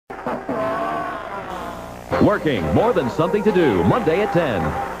Working, more than something to do, Monday at 10.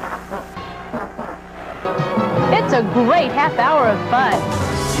 It's a great half hour of fun.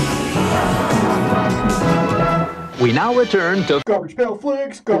 We now return to Garbage Pail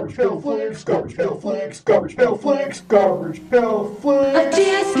Flix, Garbage Pail Flix, Garbage Pail Flix, Garbage Pail Flix, Garbage Pail Flix. A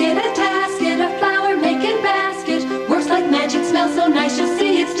biscuit, a tasket, a flower making basket. Works like magic, smells so nice, you'll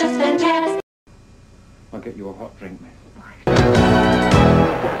see it's just fantastic. I'll get you a hot drink, mate.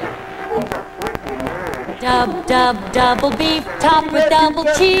 Double beef, top with double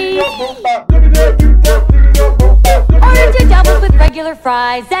cheese. Order two doubles with regular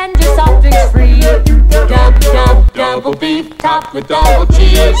fries and your soft drinks free. Double beef, top with double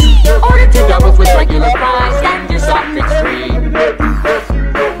cheese. Order two doubles with regular fries and your soft drinks free.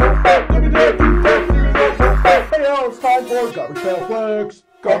 Hey, now it's time for Garbage Pail Flix,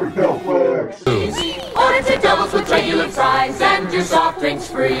 Garbage Pail Flix. Order two doubles with regular fries and your soft drinks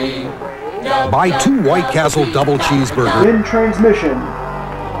free. Buy 2 White Castle double cheeseburgers. In transmission.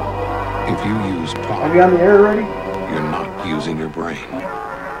 If you use Are pop, we on the air already? you're not using your brain.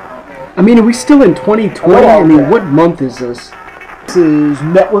 I mean, are we still in 2020? I mean, what month is this? This is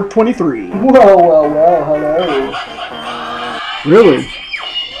Network 23. Well, hello. Really?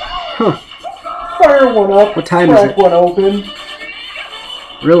 Huh. Fire one up. What time is crack it? one open.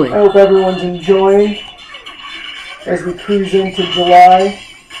 Really? I hope everyone's enjoying as we cruise into July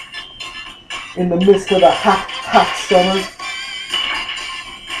in the midst of the hot summer.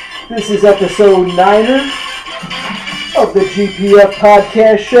 This is episode 9 of the GPF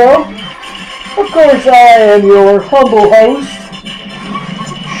podcast show. Of course, I am your humble host,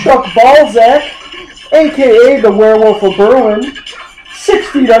 Chuck Balzac, aka the Werewolf of Berwyn, 6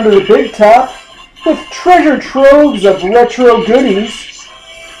 feet under the big top, with treasure troves of retro goodies.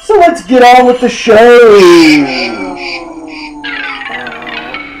 So let's get on with the show.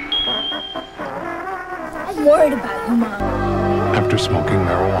 I'm worried about you, Mom. After smoking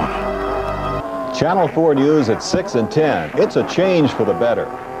marijuana. Channel 4 News at 6 and 10. It's a change for the better.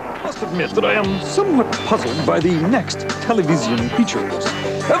 I must admit that I am somewhat puzzled by the next television features.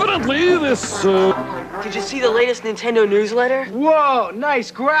 Evidently, this, Did you see the latest Nintendo newsletter? Whoa,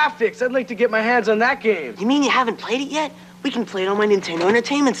 nice graphics. I'd like to get my hands on that game. You mean you haven't played it yet? We can play it on my Nintendo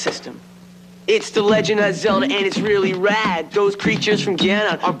Entertainment System. It's The Legend of Zelda, and it's really rad. Those creatures from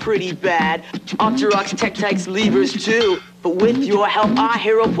Ganon are pretty bad. Octoroks, Tektites, Levers, too. But with your help, our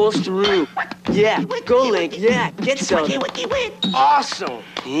hero pulls through. Yeah, go Link, yeah, get Zelda. Awesome.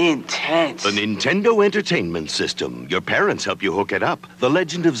 Intense. The Nintendo Entertainment System. Your parents help you hook it up. The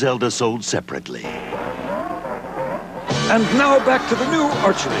Legend of Zelda sold separately. and now back to the new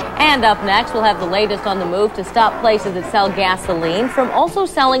archery. And up next, we'll have the latest on the move to stop places that sell gasoline from also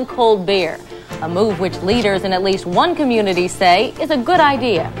selling cold beer. A move which leaders in at least one community say is a good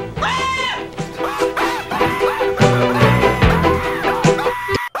idea.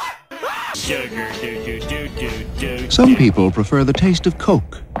 Some people prefer the taste of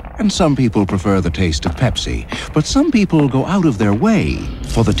Coke, and some people prefer the taste of Pepsi, but some people go out of their way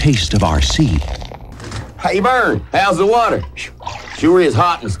for the taste of RC. Hey, Vern, how's the water? Sure is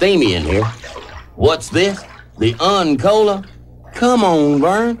hot and steamy in here. What's this? The Uncola? Come on,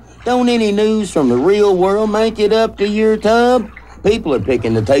 Vern. Don't any news from the real world make it up to your tub? People are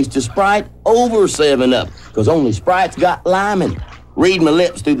picking the taste of Sprite over 7-Up, because only Sprite's got lime in it. Read my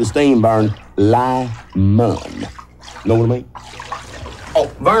lips through the steam, Vern. Lemon. Know what I mean?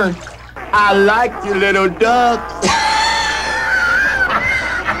 Oh, Vern, I like you, little duck.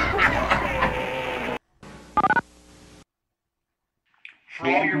 For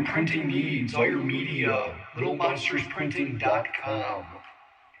all your printing needs, all your media, littlemonstersprinting.com.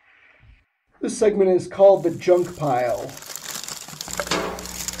 This segment is called The Junk Pile.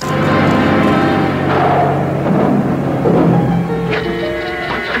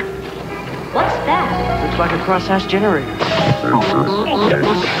 What's that? Looks like a cross-hatch generator.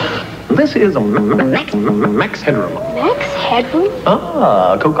 This is a Max Headroom. Max Headroom?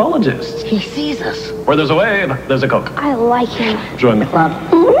 Ah, Cokeologist. He sees us. Where there's a wave, there's a Coke. I like him. Join the club.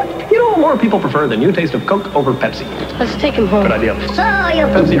 You know, more people prefer the new taste of Coke over Pepsi. Let's take him home. Good idea. So, you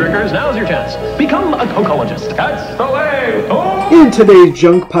Pepsi drinkers, now's your chance. Become a Cokeologist. That's the way. In today's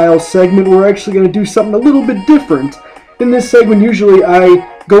Junk Pile segment, we're actually going to do something a little bit different. In this segment, usually I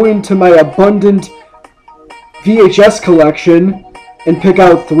go into my abundant VHS collection and pick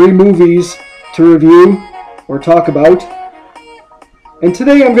out 3 movies to review or talk about. And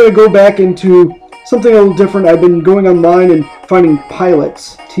today I'm going to go back into something a little different. I've been going online and finding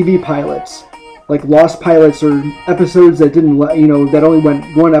pilots, TV pilots, like lost pilots or episodes that didn't, that only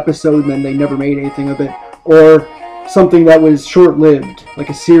went one episode and then they never made anything of it, or something that was short-lived, like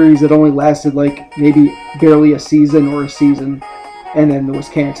a series that only lasted like maybe barely a season or a season, and then it was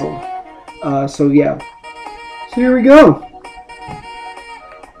canceled. So yeah. So here we go.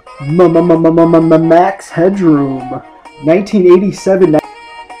 Max Headroom, 1987.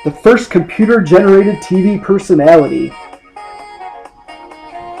 The first computer-generated TV personality.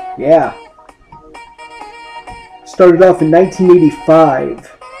 Yeah. Started off in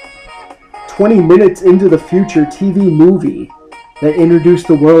 1985. 20 minutes into the future TV movie that introduced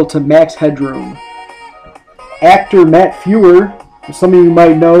the world to Max Headroom. Actor Matt Frewer, some of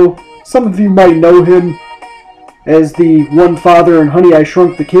you might know him as the one father in Honey, I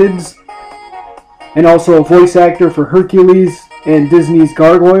Shrunk the Kids, and also a voice actor for Hercules and Disney's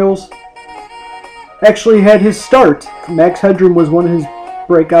Gargoyles. Actually had his start. Max Headroom was one of his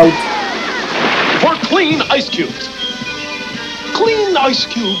breakout. For clean ice cubes. Clean ice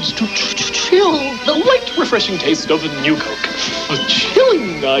cubes to chill the light, refreshing taste of a new Coke. A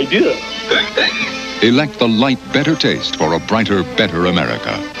chilling idea. Elect the light, better taste for a brighter, better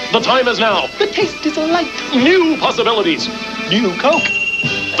America. The time is now. The taste is light. New possibilities. New Coke.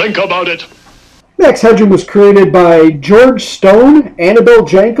 Think about it. Max Headroom was created by George Stone, Annabelle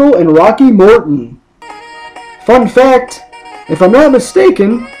Jankel, and Rocky Morton. Fun fact, if I'm not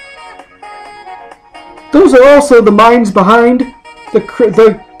mistaken, those are also the minds behind the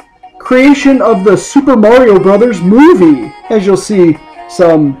creation of the Super Mario Brothers movie. As you'll see,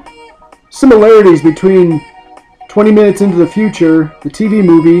 some similarities between 20 Minutes into the Future, the TV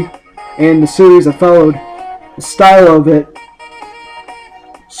movie, and the series that followed. The style of it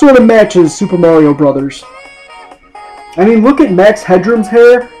sort of matches Super Mario Brothers. I mean, look at Max Headroom's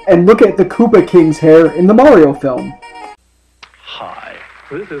hair, and look at the Koopa King's hair in the Mario film. Hi,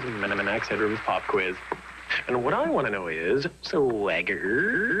 this is Max Headroom's Pop Quiz. And what I want to know is,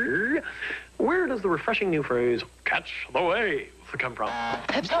 Swagger, where does the refreshing new phrase, catch the wave, come from?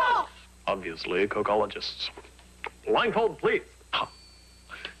 Obviously, Cokeologists. Blindfold, please.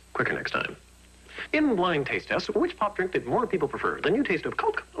 Quicker next time. In blind taste tests, which pop drink did more people prefer? The new taste of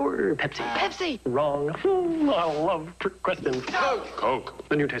Coke or Pepsi? Pepsi! Wrong. I love trick questions. Coke! Coke.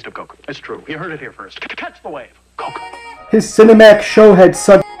 The new taste of Coke. It's true. You heard it here first. Catch the wave. Coke. His Cinemax show had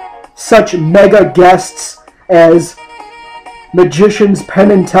such mega guests as magicians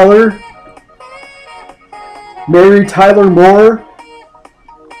Penn and Teller, Mary Tyler Moore,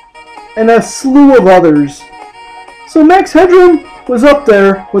 and a slew of others. So Max Headroom was up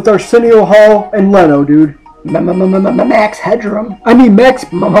there with Arsenio Hall and Leno, dude. Max Headroom. I mean, Max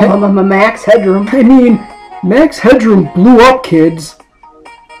Headroom. I mean, Max Headroom blew up, kids.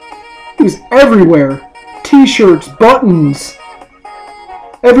 He was everywhere. T-shirts, buttons.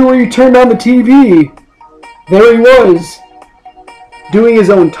 Everywhere you turned on the TV, there he was. Doing his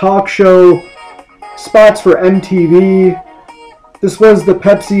own talk show, spots for MTV. This was the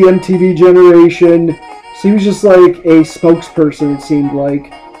Pepsi MTV generation. So he was just like a spokesperson, it seemed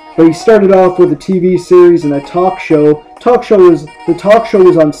like. But he started off with a TV series and a talk show. The talk show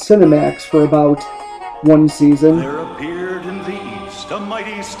was on Cinemax for about one season. There appeared in the east a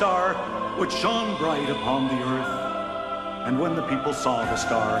mighty star which shone bright upon the earth. And when the people saw the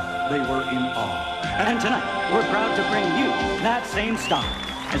star, they were in awe. And tonight, we're proud to bring you that same star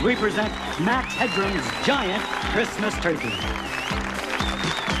as we present Max Headroom's giant Christmas turkey.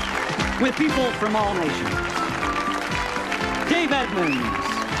 With people from all nations. Dave Edmonds,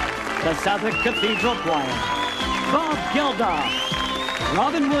 the Southwark Cathedral Choir, Bob Geldof,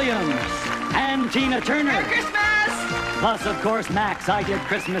 Robin Williams, and Tina Turner. Merry Christmas! Plus, of course, Max, I Did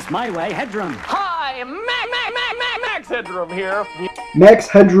Christmas My Way, Headroom. Hi, Max Headroom here. Max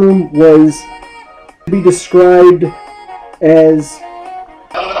Headroom was to be described as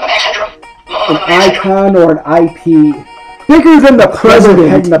an icon or an IP. Bigger than the president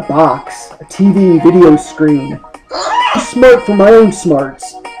head in the box, a TV video screen. I'm smart for my own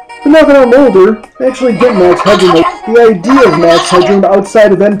smarts. But now that I'm older, I actually get Max Headroom. The idea of Max Headroom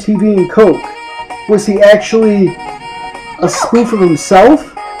outside of MTV and Coke. Was he actually a spoof of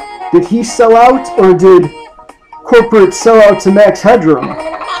himself? Did he sell out, or did corporate sell out to Max Headroom?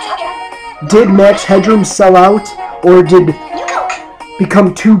 Did Max Headroom sell out, or did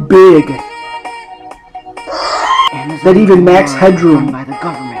become too big that even Max Headroom, by the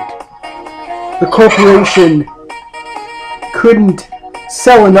government, the corporation, couldn't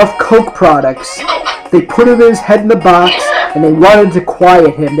sell enough Coke products? They put him his head in the box, and they wanted to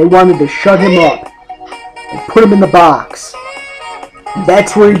quiet him. They wanted to shut him up and put him in the box.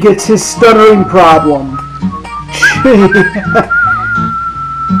 That's where he gets his stuttering problem.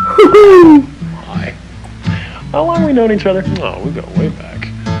 Hi. How long have we known each other? Oh, we go way back.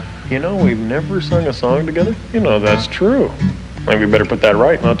 You know, we've never sung a song together. You know, that's true. Maybe we better put that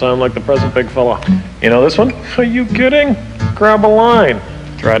right. No time like the present, big fella. You know this one? Are you kidding? Grab a line.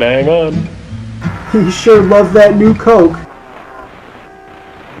 Try to hang on. He sure loved that new Coke.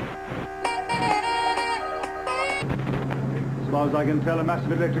 As far as I can tell, a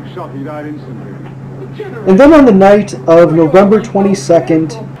massive electric shock. He died instantly. And then on the night of November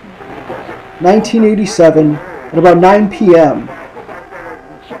 22nd, 1987, at about 9 p.m.,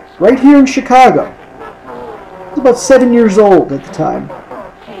 right here in Chicago, I was about 7 years old at the time,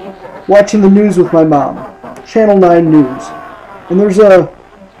 watching the news with my mom, Channel 9 News. And there's a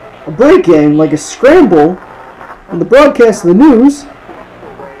break-in, like a scramble, in the broadcast of the news,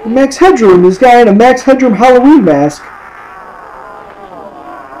 and Max Headroom, this guy in a Max Headroom Halloween mask,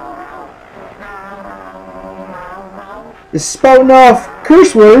 is spouting off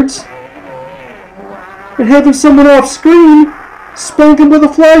curse words and having someone off screen spank him with a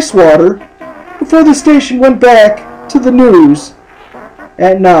fly swatter before the station went back to the news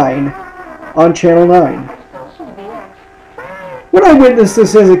at 9 on Channel 9. When I witnessed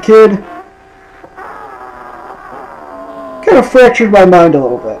this as a kid, kind of fractured my mind a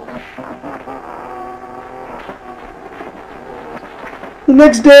little bit. The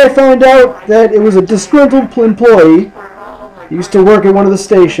next day I found out that it was a disgruntled employee. He used to work at one of the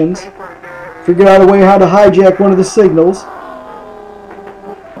stations, figured out a way how to hijack one of the signals,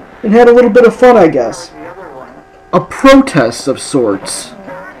 and had a little bit of fun, I guess. A protest of sorts,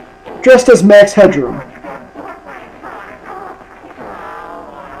 dressed as Max Headroom.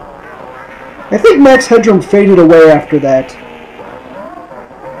 I think Max Headroom faded away after that,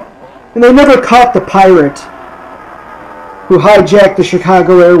 and they never caught the pirate who hijacked the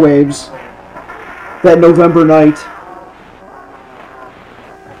Chicago airwaves that November night.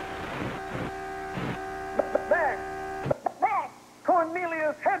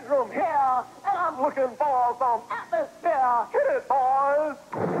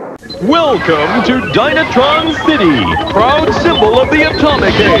 Welcome to Dynatron City, proud symbol of the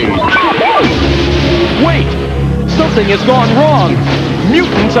atomic age. Wait! Something has gone wrong!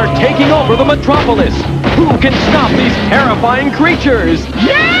 Mutants are taking over the metropolis! Who can stop these terrifying creatures?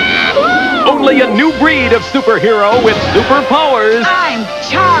 Yahoo! Only a new breed of superhero with superpowers I'm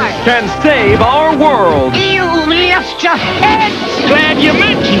charged! can save our world! You lift your head! Glad you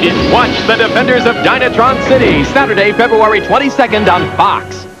mentioned it! Watch The Defenders of Dynatron City, Saturday, February 22nd on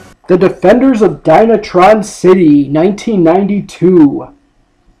Fox. The Defenders of Dynatron City, 1992.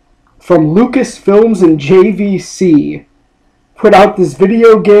 From Lucasfilms and JVC. Put out this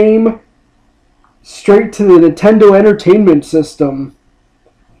video game straight to the Nintendo Entertainment System.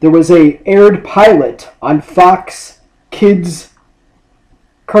 There was a aired pilot on Fox Kids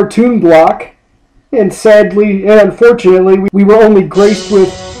cartoon block, and sadly and unfortunately we were only graced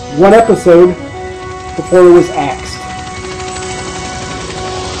with one episode before it was axed.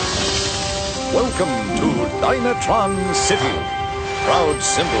 Welcome to Dynatron City, proud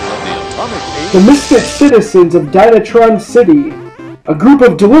symbol of the atomic age. The misfit citizens of Dynatron City, a group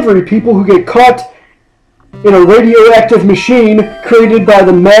of delivery people who get caught in a radioactive machine created by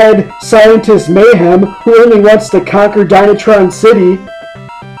the mad scientist Mayhem, who only wants to conquer Dynatron City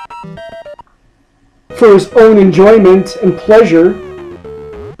for his own enjoyment and pleasure.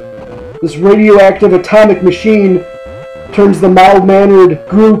 This radioactive atomic machine turns the mild-mannered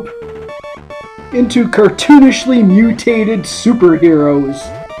group into cartoonishly mutated superheroes,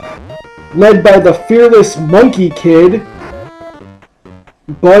 led by the fearless Monkey Kid,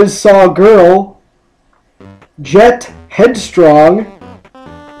 Buzzsaw Girl, Jet Headstrong,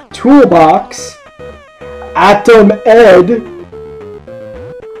 Toolbox, Atom Ed,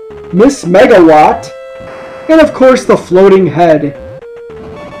 Miss Megawatt, and of course the Floating Head.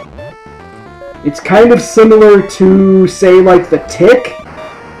 It's kind of similar to, say, like the Tick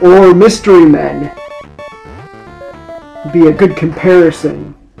or Mystery Men. Be a good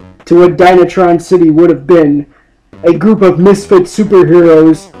comparison to what Dynatron City would have been. A group of misfit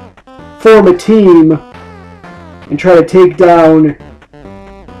superheroes form a team and try to take down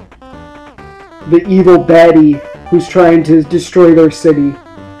the evil baddie who's trying to destroy their city.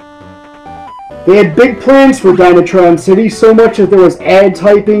 They had big plans for Dynatron City, so much that there was ads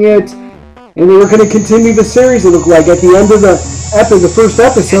hyping it, and they were going to continue the series, it looked like. At the end of the first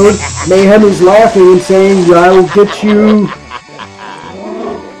episode, Mayhem is laughing and saying, "I'll get you."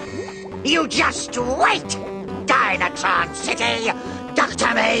 You just wait! Dynatron City!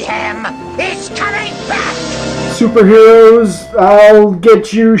 Dr. Mayhem is coming back! Superheroes, I'll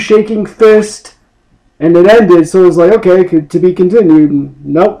get you, shaking fist. And it ended, so it was like, okay, to be continued.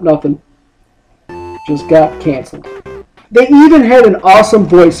 Nope, nothing. Just got canceled. They even had an awesome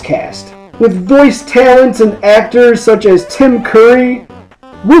voice cast, with voice talents and actors such as Tim Curry,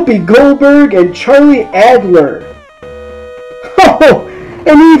 Whoopi Goldberg, and Charlie Adler. Oh,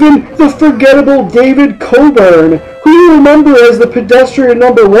 and even the forgettable David Coburn, who you remember as the pedestrian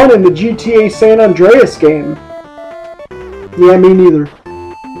number 1 in the GTA San Andreas game. Yeah, me neither.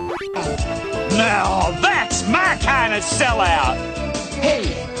 Now that's my kind of sellout!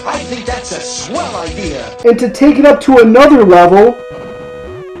 Hey, I think that's a swell idea! And to take it up to another level,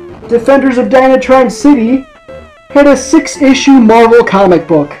 Defenders of Dynatron City had a 6-issue Marvel comic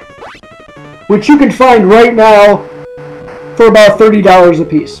book, which you can find right now for about $30 a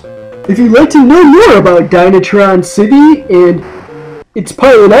piece. If you'd like to know more about Dynatron City and its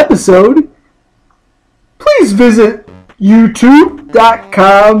pilot episode, please visit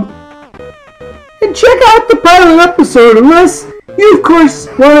youtube.com and check out the pilot episode, unless you, of course,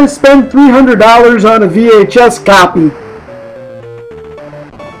 want to spend $300 on a VHS copy.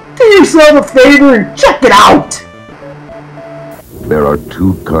 Do yourself a favor and check it out! There are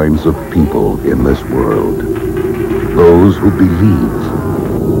two kinds of people in this world. Those who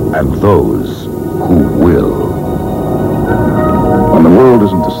believe, and those who will. When the world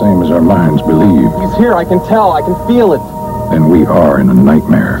isn't the same as our minds believe, He's here, I can tell, I can feel it. then we are in a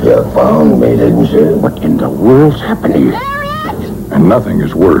nightmare. You found me, didn't you? What in the world's happening? And nothing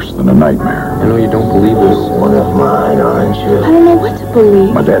is worse than a nightmare. I know you don't believe this. One of mine, aren't you? I don't know what to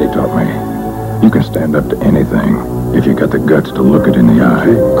believe. My daddy taught me, you can stand up to anything if you got the guts to look it in the eye.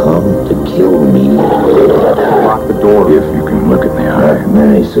 Come to kill me. Lock the door if you can look it in the eye. Not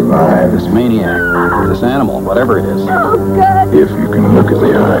many survive. This maniac, this animal, whatever it is. Oh, God. If you can look at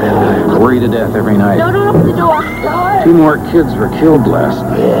the eye. I worry to death every night. No, don't open the door. No. 2 more kids were killed last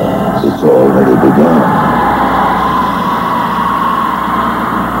night. Yes, it's already begun.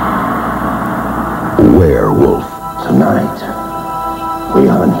 Werewolf. Tonight, we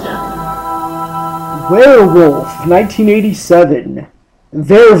hunt. Werewolf, 1987.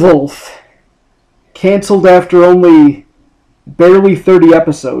 Werewolf. Cancelled after only barely 30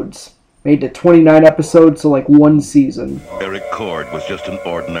 episodes. Made to 29 episodes, so like 1 season. Eric Cord was just an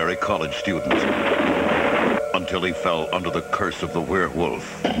ordinary college student until he fell under the curse of the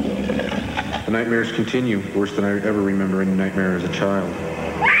werewolf. The nightmares continue, worse than I ever remember any nightmare as a child.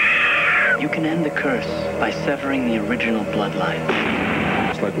 You can end the curse by severing the original bloodline.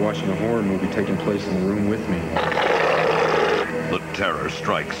 It's like watching a horror movie taking place in the room with me. The terror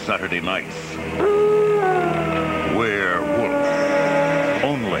strikes Saturday nights. Werewolf.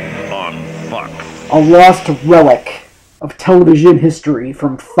 Only on Fox. A lost relic of television history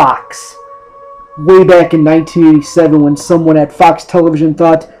from Fox. Way back in 1987, when someone at Fox Television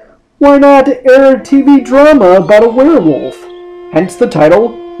thought, why not air a TV drama about a werewolf? Hence the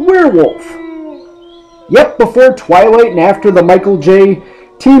title, Werewolf. Yep, before Twilight and after the Michael J.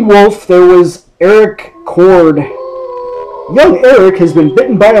 Teen Wolf, there was Eric Cord. Young Eric has been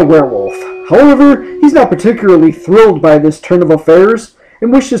bitten by a werewolf. However, he's not particularly thrilled by this turn of affairs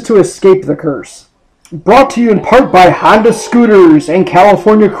and wishes to escape the curse. Brought to you in part by Honda Scooters and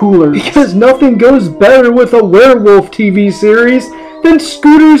California Coolers. Because nothing goes better with a werewolf TV series than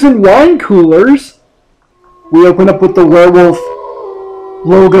scooters and wine coolers. We open up with the werewolf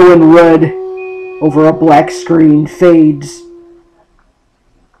logo in red over a black screen fades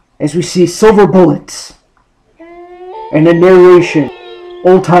as we see silver bullets and a narration.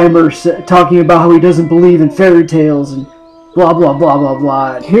 Old-timers talking about how he doesn't believe in fairy tales and blah blah blah blah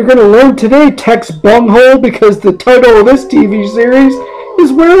blah. You're gonna learn today, Tex Bunghole, because the title of this TV series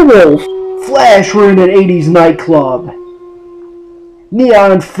is Werewolf. Flash, we're in an 80s nightclub.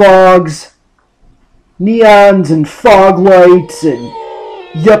 Neon fogs, neons and fog lights, and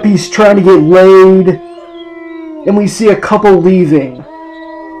yuppies trying to get laid. And we see a couple leaving.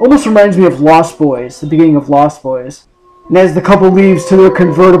 Almost reminds me of Lost Boys, the beginning of Lost Boys. And as the couple leaves to their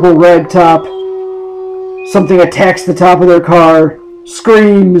convertible ragtop, something attacks the top of their car,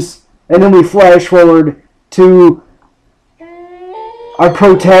 screams, and then we flash forward to our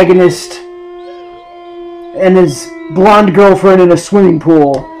protagonist and his blonde girlfriend in a swimming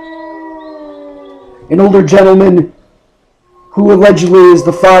pool. An older gentleman who allegedly is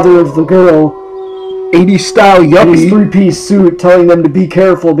the father of the girl, 80s style yuppie, in his 3-piece suit, telling them to be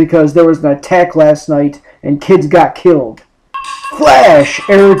careful because there was an attack last night and kids got killed. Flash!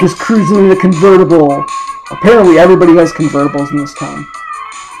 Eric is cruising in a convertible. Apparently everybody has convertibles in this town.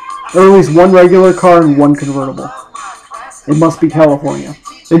 There are at least one regular car and one convertible. It must be California.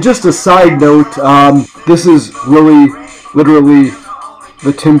 And just a side note, this is literally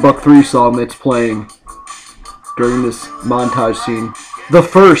the Timbuk 3 song that's playing during this montage scene. The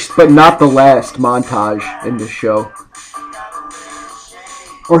first, but not the last, montage in this show.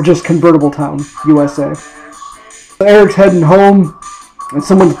 Or just Convertible Town, USA. Eric's heading home, and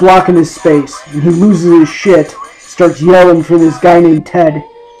someone's blocking his space, and he loses his shit, starts yelling for this guy named Ted.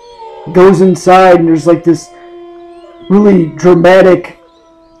 Goes inside, and there's like this really dramatic,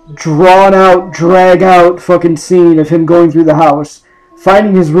 drawn-out, drag-out fucking scene of him going through the house,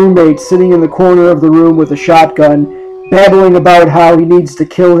 finding his roommate sitting in the corner of the room with a shotgun, babbling about how he needs to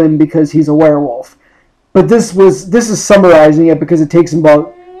kill him because he's a werewolf. But this is summarizing it because it takes him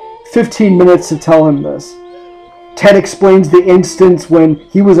about 15 minutes to tell him this. Ted explains the instance when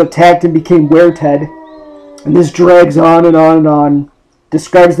he was attacked and became Were-Ted, and this drags on and on and on.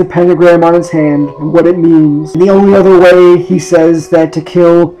 Describes the pentagram on his hand and what it means. And the only other way, he says, that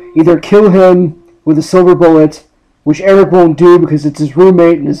to either kill him with a silver bullet, which Eric won't do because it's his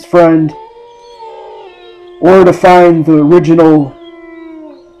roommate and his friend, or to find the original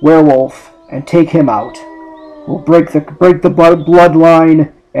werewolf and take him out. We'll break the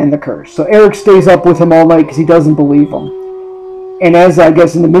bloodline and the curse. So Eric stays up with him all night because he doesn't believe him. And as I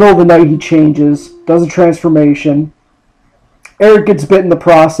guess in the middle of the night he changes, does a transformation. Eric gets bit in the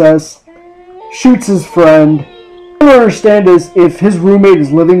process, shoots his friend. What I don't understand is if his roommate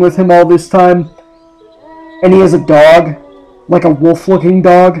is living with him all this time, and he has a dog, like a wolf-looking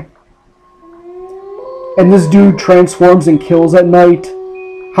dog, and this dude transforms and kills at night,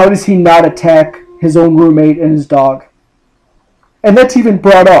 how does he not attack his own roommate and his dog? And that's even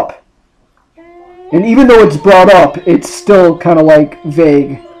brought up. And even though it's brought up, it's still kind of like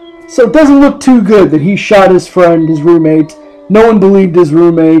vague. So it doesn't look too good that he shot his friend, his roommate. No one believed his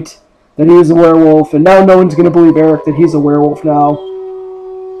roommate that he was a werewolf, and now no one's going to believe Eric that he's a werewolf now.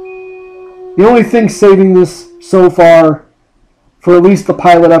 The only thing saving this so far, for at least the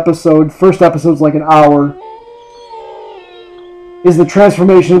pilot episode, first episode's like an hour, is the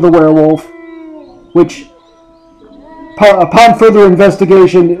transformation of the werewolf, which, upon further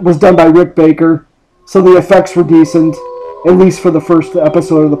investigation, was done by Rick Baker, so the effects were decent, at least for the first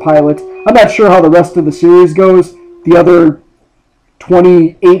episode of the pilot. I'm not sure how the rest of the series goes, the other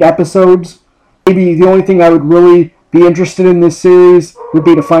 28 episodes. Maybe the only thing I would really be interested in this series would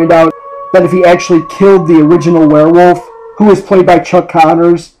be to find out that if he actually killed the original werewolf, who is played by Chuck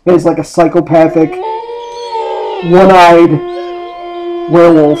Connors, is like a psychopathic, one-eyed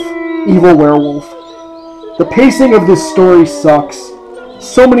werewolf, evil werewolf. The pacing of this story sucks.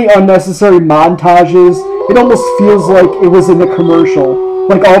 So many unnecessary montages. It almost feels like it was in a commercial.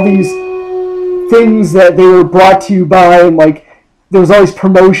 Like all these things that they were brought to you by, and like there was all these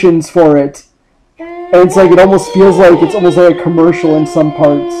promotions for it. And it's like, it almost feels like it's almost like a commercial in some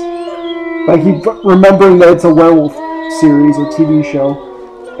parts. Like remembering that it's a werewolf series or TV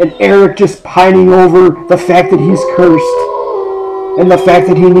show. And Eric just pining over the fact that he's cursed. And the fact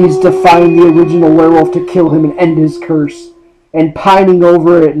that he needs to find the original werewolf to kill him and end his curse. And pining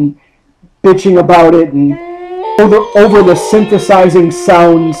over it and bitching about it and over the synthesizing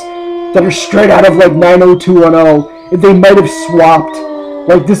sounds that are straight out of like 90210. If they might have swapped.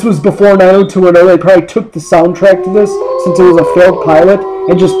 Like this was before 90210, they probably took the soundtrack to this, since it was a failed pilot,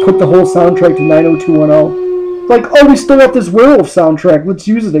 and just put the whole soundtrack to 90210. Like, oh, we still got this werewolf soundtrack, let's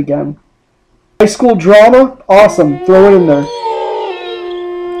use it again. High school drama? Awesome, throw it in there.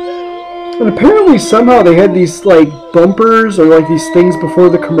 And apparently somehow they had these like bumpers or like these things before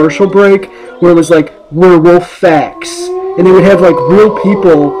the commercial break where it was like werewolf facts, and they would have like real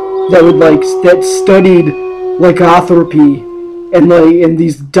people that would like that studied lycanthropy, and like and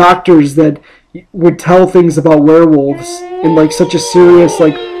these doctors that would tell things about werewolves in like such a serious,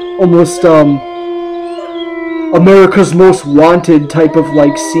 like almost America's Most Wanted type of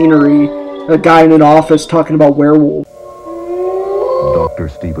like scenery. A guy in an office talking about werewolves. Dr.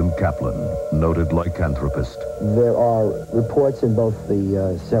 Stephen Kaplan, noted lycanthropist. There are reports in both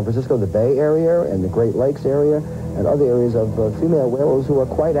the San Francisco, the Bay Area, and the Great Lakes area, and other areas of female werewolves who are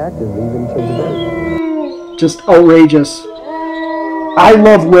quite active even to today. Just outrageous. I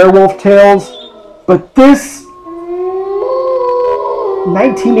love werewolf tales, but this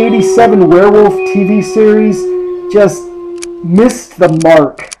 1987 werewolf TV series just missed the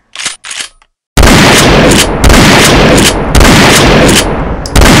mark.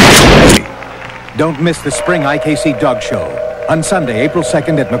 Don't miss the Spring IKC Dog Show on Sunday, April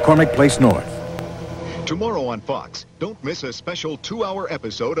 2nd at McCormick Place North. Tomorrow on Fox, don't miss a special 2-hour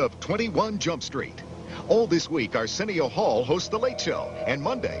episode of 21 Jump Street. All this week, Arsenio Hall hosts The Late Show, and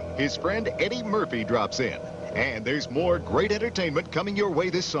Monday, his friend Eddie Murphy drops in. And there's more great entertainment coming your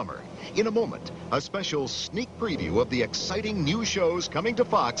way this summer. In a moment, a special sneak preview of the exciting new shows coming to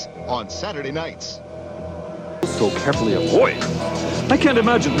Fox on Saturday nights. So carefully avoid. I can't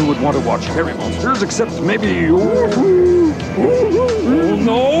imagine who would want to watch hairy monsters except maybe you. Oh,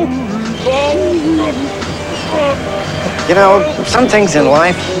 no. You know, some things in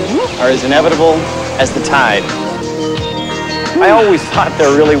life are as inevitable as the tide. I always thought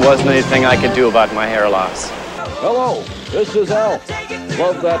there really wasn't anything I could do about my hair loss. Hello, this is Alf.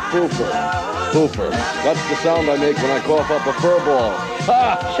 Love that poofer. Poofer. That's the sound I make when I cough up a fur ball.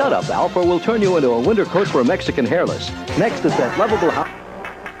 Ha! Shut up, Alf, or we'll turn you into a winter coat for a Mexican hairless. Next is that lovable house.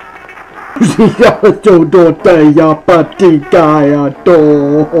 Don't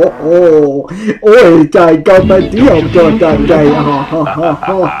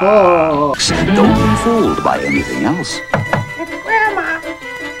be fooled by anything else.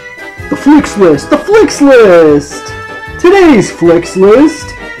 The Flix List! The Flix List! Today's Flix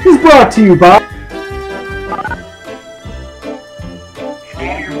List is brought to you by... For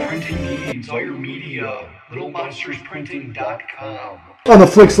all your printing needs, all your media, littlemonstersprinting.com. On the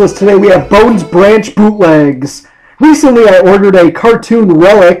Flix List today we have Bones Branch bootlegs. Recently I ordered a cartoon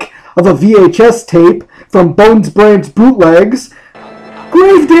relic of a VHS tape from Bones Branch bootlegs.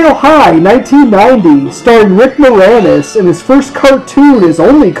 Gravedale High, 1990, starring Rick Moranis in his first cartoon, his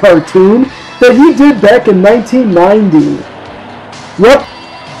only cartoon, that he did back in 1990. Yep.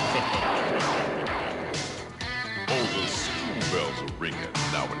 Oh, the school bells are ringing.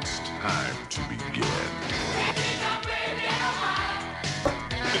 Now it's time to begin.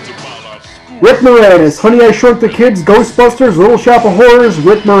 Rick Moranis, Honey, I Shrunk the Kids, Ghostbusters, Little Shop of Horrors,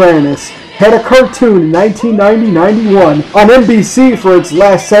 Rick Moranis. Had a cartoon in 1990-91 on NBC for its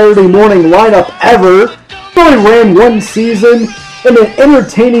last Saturday morning lineup ever. It only ran one season and an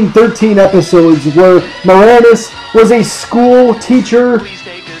entertaining 13 episodes where Moranis was a school teacher,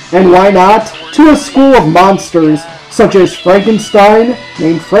 and why not, to a school of monsters such as Frankenstein,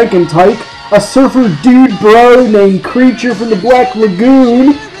 named Frankentyke, a surfer dude bro named Creature from the Black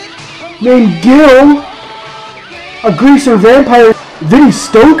Lagoon, named Gil, a greaser vampire, Vinnie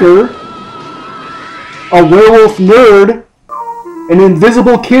Stoker, a werewolf nerd, an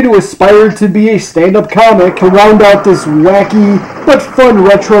invisible kid who aspired to be a stand-up comic to round out this wacky but fun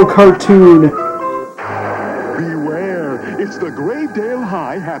retro cartoon. Beware, it's the Gravedale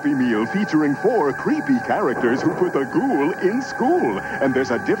High Happy Meal featuring 4 creepy characters who put the ghoul in school. And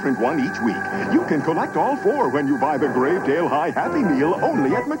there's a different one each week. You can collect all 4 when you buy the Gravedale High Happy Meal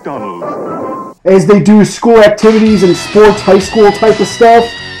only at McDonald's. As they do school activities and sports, high school type of stuff,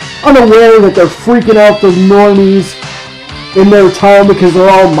 unaware that they're freaking out the normies in their town because they're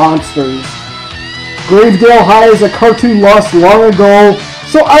all monsters. Gravedale High is a cartoon lost long ago,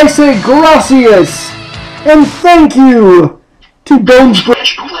 so I say gracias and thank you to Bones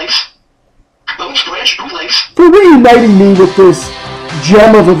Branch for reuniting me with this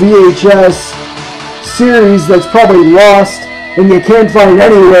gem of a VHS series that's probably lost and you can't find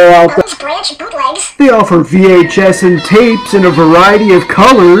anywhere out there. They offer VHS and tapes in a variety of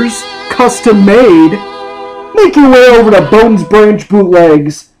colors, custom made. Make your way over to Bones Branch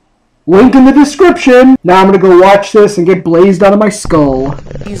Bootlegs. Link in the description. Now I'm gonna go watch this and get blazed out of my skull.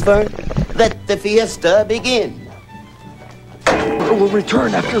 Let the fiesta begin. We'll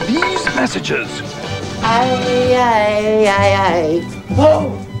return after these messages. Aye, aye, aye, aye.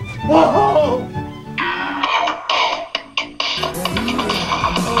 Whoa! Whoa!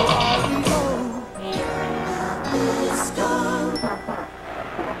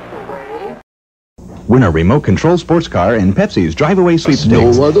 Win a remote control sports car in Pepsi's Drive-Away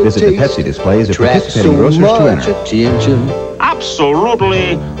Sweepstakes. Visit the Pepsi displays at participating grocers to enter.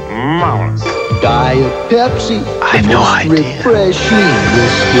 Absolutely marvelous. Diet Pepsi. I have no idea. Refreshing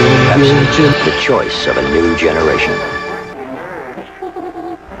Pepsi, the choice of a new generation.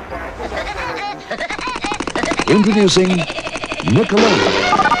 Introducing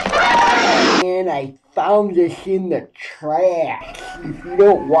Nickelodeon. And I found this in the trash. If you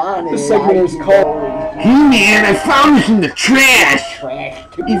don't want it, This segment is called... Hey man, I found this in the trash.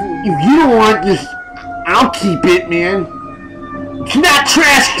 If you don't want this, I'll keep it, man. It's not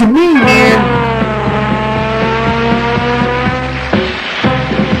trash to me, man.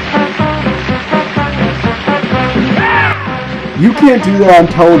 You can't do that on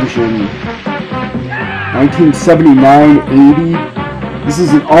television. 1979, 80. This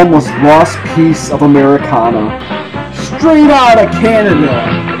is an almost lost piece of Americana. Straight out of Canada.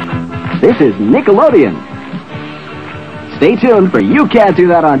 This is Nickelodeon. Stay tuned for You Can't Do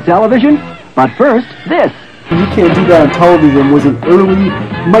That on Television, but first, this. You Can't Do That on Television was an early,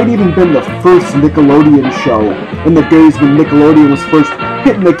 might even been the first Nickelodeon show in the days when Nickelodeon was first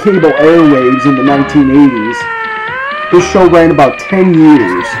hitting the cable airwaves in the 1980s. This show ran about 10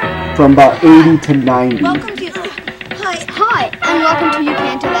 years, from about 80 to 90. Welcome to Hi, and welcome to You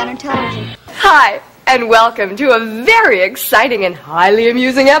Can't Do That on Television. Hi, and welcome to a very exciting and highly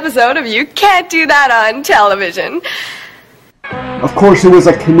amusing episode of You Can't Do That on Television. Of course, it was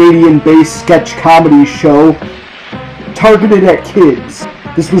a Canadian-based sketch comedy show targeted at kids.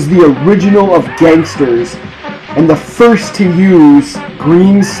 This was the original of Gangsters, and the first to use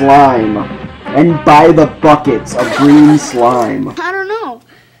green slime, and buy the buckets of green slime. I don't know.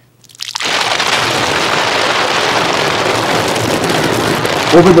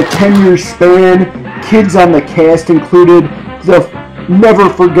 Over the 10-year span, kids on the cast included the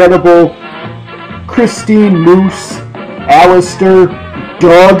never-forgettable Christine Moose, Alistair,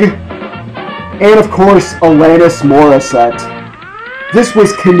 Doug, and of course, Alanis Morissette. This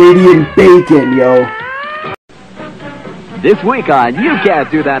was Canadian bacon, yo. This week on You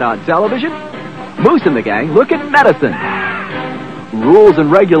Can't Do That on Television, Moose and the gang look at medicine, rules and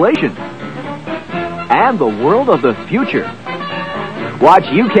regulations, and the world of the future. Watch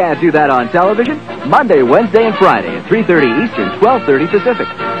You Can't Do That on Television Monday, Wednesday, and Friday at 3:30 Eastern, 12:30 Pacific.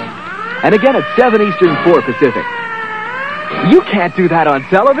 And again at 7 Eastern, 4 Pacific. You Can't Do That on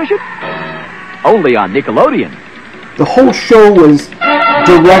Television? Only on Nickelodeon. The whole show was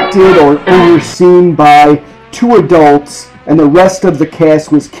directed or overseen by 2 adults, and the rest of the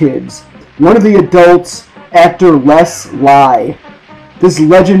cast was kids. One of the adults, actor Les Lie. This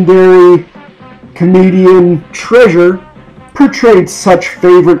legendary comedian treasure portrayed such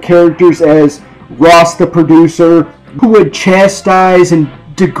favorite characters as Ross the producer, who would chastise and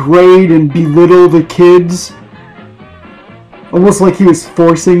degrade and belittle the kids, almost like he was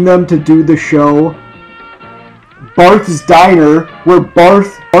forcing them to do the show. Barth's Diner, where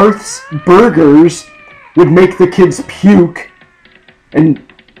Barth's Burgers would make the kids puke and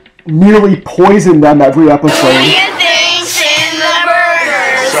nearly poison them every episode.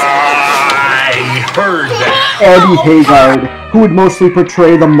 I heard that. Addie Haggard, who would mostly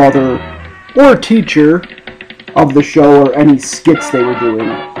portray the mother or teacher of the show or any skits they were doing.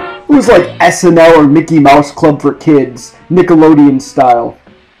 It was like SNL or Mickey Mouse Club for kids, Nickelodeon style.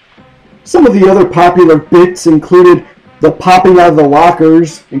 Some of the other popular bits included the popping out of the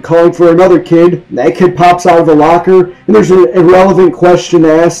lockers and calling for another kid, and that kid pops out of the locker, and there's an irrelevant question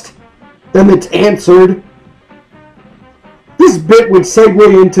asked, then it's answered. This bit would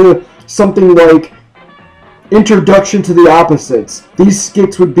segue into something like Introduction to the Opposites. These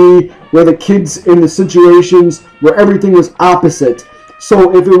skits would be where the kids in the situations where everything was opposite.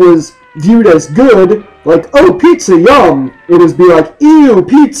 So if it was viewed as good, like, oh, pizza, yum, it would be like, ew,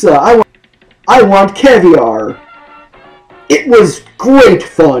 pizza, I want caviar. It was great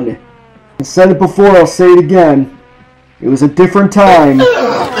fun. I said it before, I'll say it again. It was a different time.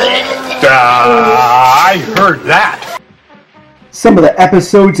 I heard that. Some of the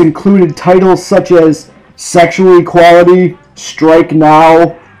episodes included titles such as Sexual Equality, Strike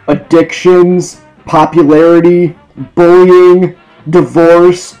Now, Addictions, Popularity, Bullying,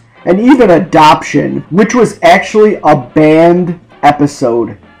 Divorce, and even Adoption, which was actually a banned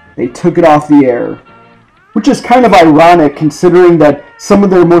episode. They took it off the air. Which is kind of ironic considering that some of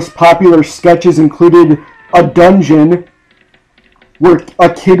their most popular sketches included a dungeon where a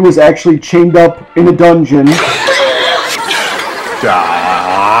kid was actually chained up in a dungeon.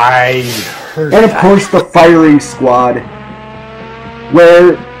 And of course the Firing Squad,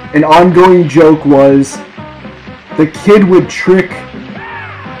 where an ongoing joke was the kid would trick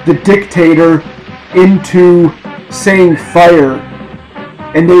the dictator into saying fire,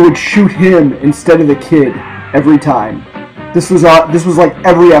 and they would shoot him instead of the kid every time. This was like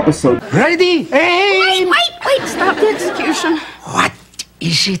every episode. Ready? Aim! Wait, stop the execution. What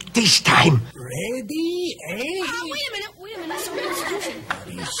is it this time? Ready, aim! Wait a minute, stop the execution. What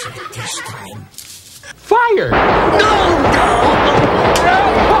is it this time? Fire! No!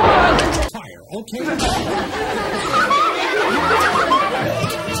 Fire, okay.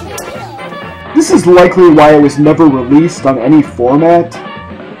 This is likely why it was never released on any format.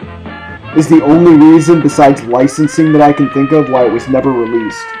 Is the only reason besides licensing that I can think of why it was never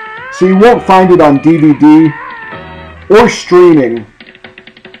released. So you won't find it on DVD or streaming.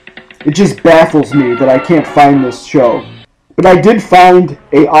 It just baffles me that I can't find this show. But I did find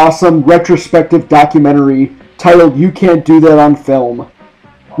an awesome retrospective documentary titled You Can't Do That on Film,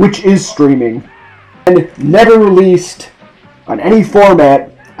 which is streaming. And never released on any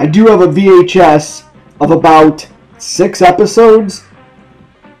format. I do have a VHS of about 6 episodes,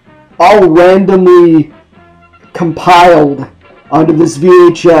 all randomly compiled onto this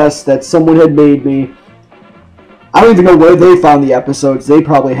VHS that someone had made me. I don't even know where they found the episodes. They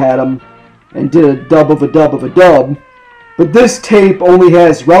probably had them and did a dub of a dub of a dub. But this tape only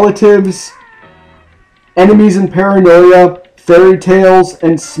has relatives Enemies and Paranoia, Fairy Tales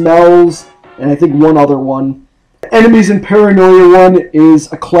and Smells, and I think one other one. Enemies and Paranoia one is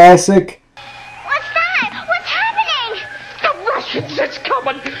a classic. What's that? What's happening? The Russians is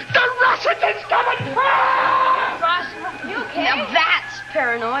coming! The Russians is coming! Ross, you okay? Now that's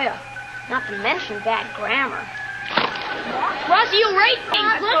paranoia. Not to mention bad grammar. Ross, are you right?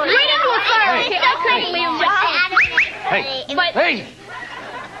 Right into a fire. I couldn't leave myself. Hey!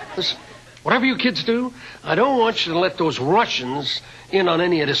 Listen, whatever you kids do, I don't want you to let those Russians in on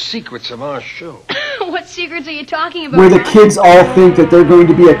any of the secrets of our show. What secrets are you talking about? Where the kids all think that they're going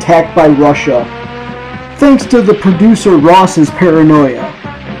to be attacked by Russia. Thanks to the producer Ross's paranoia.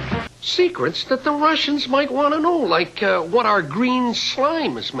 Secrets that the Russians might want to know, like what our green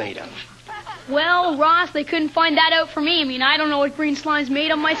slime is made of. Well, Ross, they couldn't find that out for me. I mean, I don't know what green slime's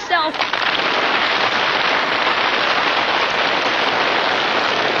made of myself.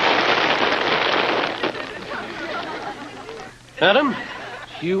 Adam,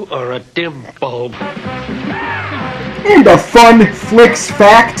 you are a dim bulb. And a fun Flix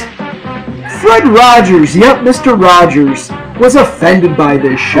fact. Fred Rogers, yep, Mr. Rogers, was offended by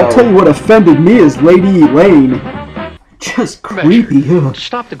this show. I'll tell you what offended me is Lady Elaine. Just creepy.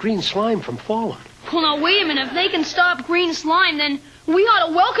 Stop the green slime from falling. Well, now, wait a minute. If they can stop green slime, then we ought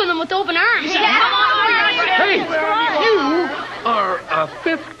to welcome them with open arms. Yeah. Come on. Hey, you are a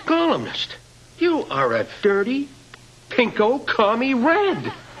fifth columnist. You are a dirty, pinko, commie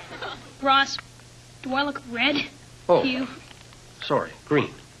red. Ross, do I look red? Oh, you? Sorry,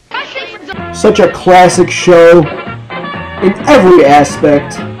 green. Such a classic show in every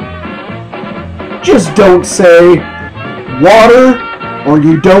aspect. Just don't say water or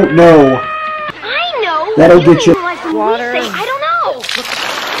you don't know. I know. That'll get you. Water. I don't know.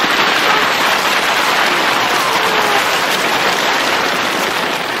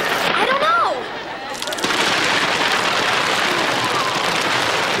 I don't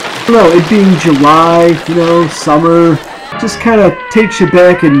I know. don't know, it being July, you know, summer, just kind of takes you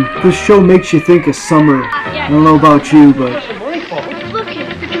back, and this show makes you think of summer. I don't know about you, but... Look,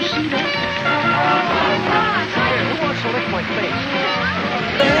 did you see that? Who wants to lick my face?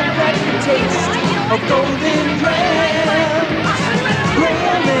 Taste of golden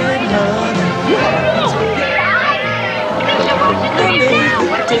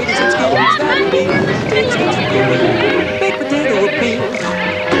baked potato peels.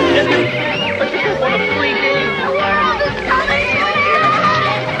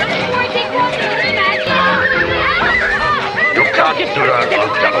 Your character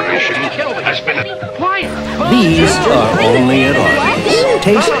of television has been Quiet. These are only at Arby's.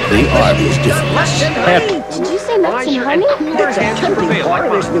 Taste the Arby's difference. Did you say nuts and honey? That's a tempting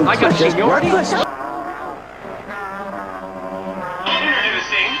harvest. I got seniority. Introducing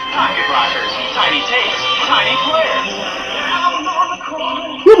Pocket Rockers. Tiny taste, tiny players.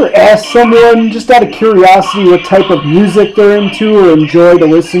 You ever ask someone, just out of curiosity, what type of music they're into or enjoy to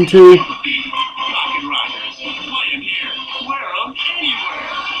listen to?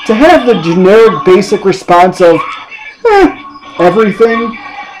 To have the generic basic response of, everything.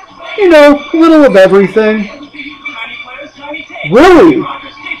 You know, a little of everything. Really?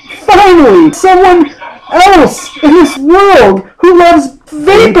 Finally, someone else in this world who loves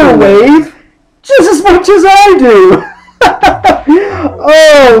Vaporwave just as much as I do.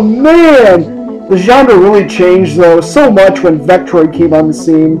 Oh man! The genre really changed though so much when Vectroid came on the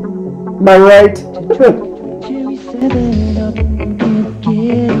scene. Am I right?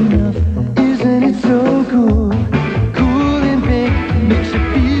 Isn't it so cool? Cool and big, makes you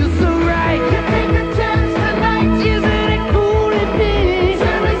feel so right. You take the chance tonight. Isn't it cool and big?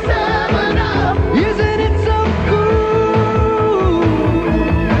 Isn't it so cool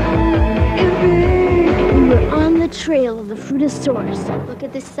and big? We're on the trail of the Fruitosaurus. Look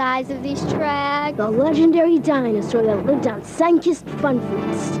at the size of these tracks. The legendary dinosaur that lived on sun-kissed fun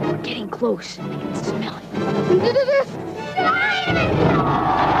fruits. We're getting close. I can smell it.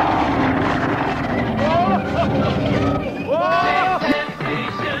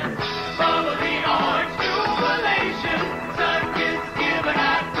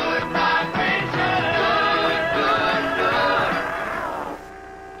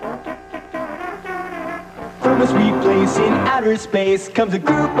 From a sweet place in outer space comes a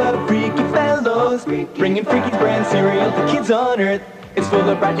group of freaky fellows, bringing Freaky's brand cereal to kids on Earth. It's full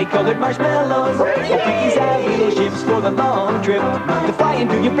of brightly colored marshmallows. Oh, Freaky's have little ships for the long trip to fly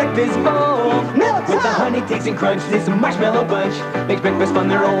into your breakfast bowl. With the honey taste and crunch, this marshmallow bunch makes breakfast fun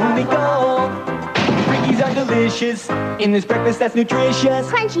their only goal. Freakies are delicious in this breakfast that's nutritious.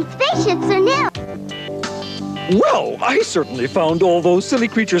 Crunchy spaceships are new. Well, I certainly found all those silly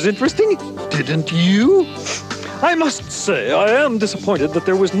creatures interesting. Didn't you? I must say, I am disappointed that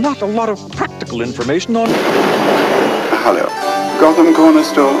there was not a lot of practical information on... Hello. Gotham Corner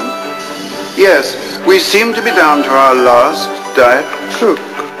Store? Yes, we seem to be down to our last Diet Coke.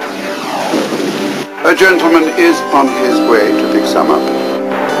 A gentleman is on his way to pick some up.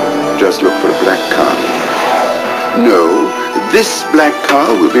 Just look for a black car. No, this black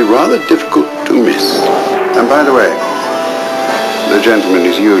car will be rather difficult to miss. And by the way, the gentleman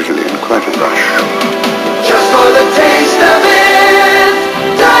is usually in quite a rush. Just for the taste of it,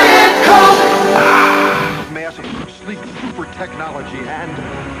 Diet Coke. Massive, sleek, super technology, and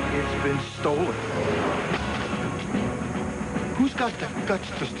it's been stolen. Who's got the guts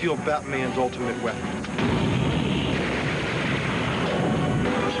to steal Batman's ultimate weapon?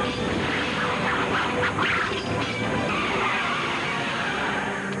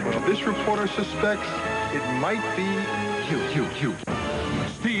 Well, this reporter suspects it might be you.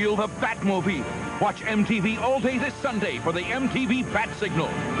 Steal the Batmobile. Watch MTV all day this Sunday for the MTV Bat Signal.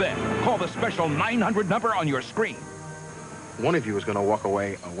 Then, call the special 900 number on your screen. One of you is going to walk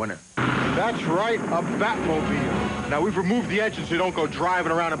away a winner. That's right, a Batmobile. Now, we've removed the engine so you don't go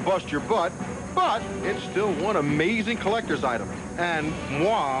driving around and bust your butt, but it's still one amazing collector's item. And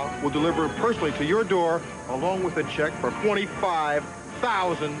moi will deliver it personally to your door along with a check for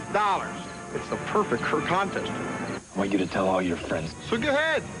 $25,000. It's the perfect contest. I want you to tell all your friends. So go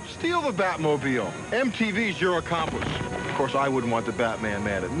ahead, steal the Batmobile. MTV's your accomplice. Of course, I wouldn't want the Batman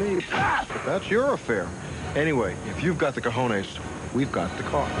mad at me, but that's your affair. Anyway, if you've got the cojones, we've got the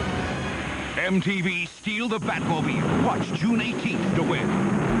car. MTV Steal the Batmobile. Watch June 18th to win.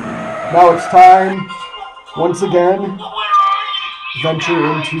 Now it's time, once again, venture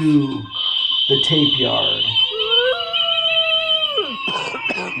into the tape yard.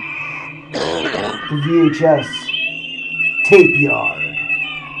 The VHS tape yard.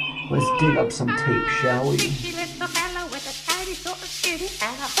 Let's dig up some tape, shall we?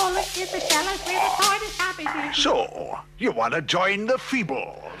 So, you want to join the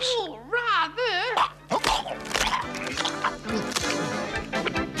Feebles? Oh, rather.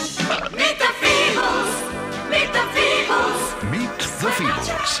 Meet the Feebles! Meet the Feebles! Meet the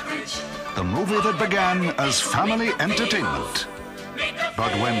Feebles, the movie that began as family entertainment,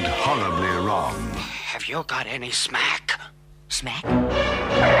 but went horribly wrong. Have you got any smack? Smack?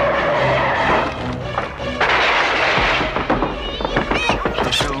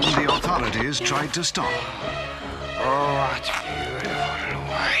 The film the authorities tried to stop. Oh, what beautiful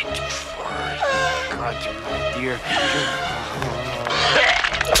white fur. God, my dear.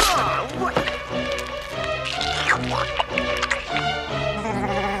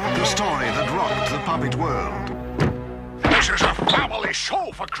 The story that rocked the puppet world. This is a family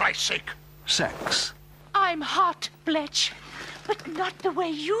show, for Christ's sake. Sex. I'm hot, Bletch, but not the way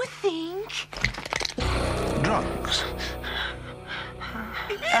you think. Drugs.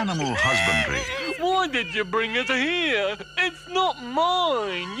 Animal husbandry. Why did you bring it here? It's not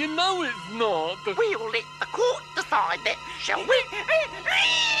mine. You know it's not. We'll let the court decide that, shall we?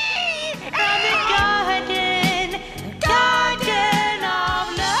 Garden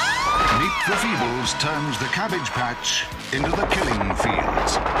of love. Meet the Feebles turns the cabbage patch into the killing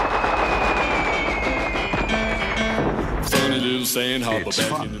fields. Funny little sandhopper It's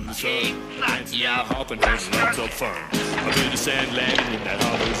basking fun. in the sun. Yeah, hopping has lots of fun. A bit of sand landing in that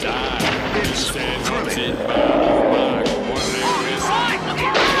hopper's eye. It's Sandhopper thrilling. sitting by one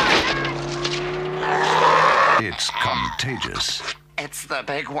leg It's contagious. It's the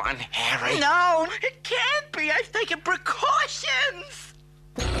big one, Harry. No, it can't be. I've taken precautions.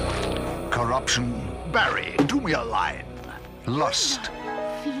 Corruption. Barry, do me a line. Lust.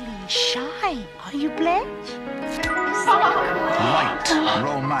 Feeling shy, are you, Bletch? Light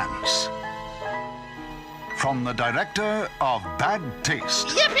romance. From the director of Bad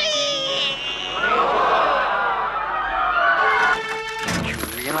Taste. Did you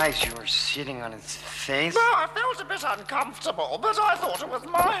realize you were sitting on his face? No, I felt a bit uncomfortable, but I thought it was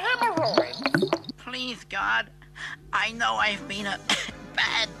my hemorrhoid. Please, God, I know I've been a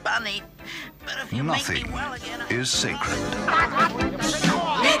bad bunny, but if you Nothing make me well again, is sacred. Meet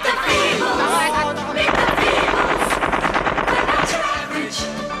the Feebles! Meet the Feebles! Not average.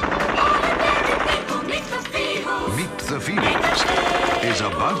 Ordinary people meet the Feebles! Meet the Feebles is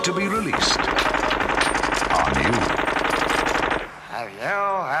about to be released on you. Have you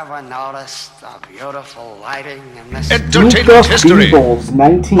ever noticed the beautiful lighting in this? Entertainment history. Feebles, Put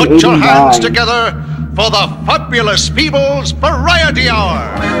 1989. your hands together for the fabulous Feebles Variety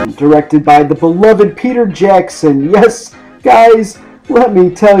Hour. Directed by the beloved Peter Jackson. Yes, guys, let me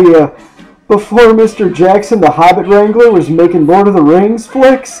tell you, Before Mr. Jackson, the Hobbit Wrangler, was making Lord of the Rings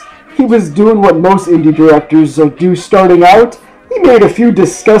flicks, he was doing what most indie directors do starting out. He made a few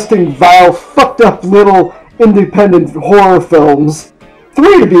disgusting, vile, fucked up little independent horror films.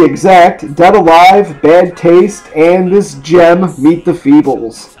 3 to be exact: Dead Alive, Bad Taste, and this gem, Meet the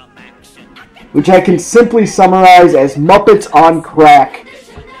Feebles, which I can simply summarize as Muppets on crack.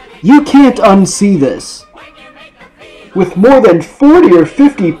 You can't unsee this. With more than 40 or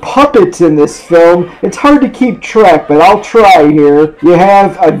 50 puppets in this film, it's hard to keep track, but I'll try here. You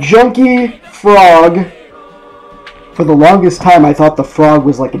have a junkie frog. For the longest time, I thought the frog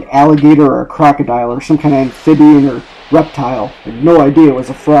was like an alligator or a crocodile or some kind of amphibian or reptile. I had no idea it was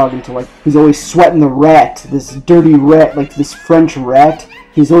a frog until, like, he's always sweating the rat, this dirty rat, like this French rat.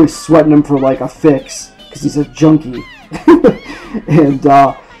 He's always sweating him for, like, a fix, because he's a junkie. And,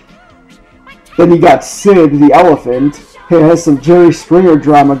 then you got Sid, the elephant. He has some Jerry Springer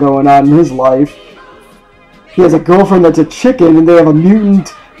drama going on in his life. He has a girlfriend that's a chicken, and they have a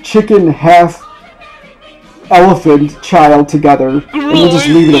mutant chicken half elephant child together. And we'll just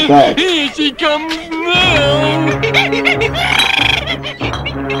leave it at that. Here she comes now.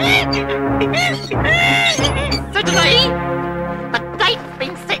 Today, the date's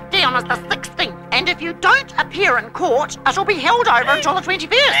been set down as the 16th, and if you don't appear in court, it will be held over until the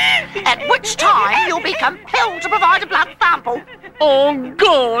 21st, at which time you'll be compelled to provide a blood sample. Oh,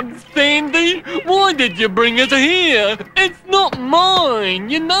 God, Sandy, why did you bring us here? It's not mine.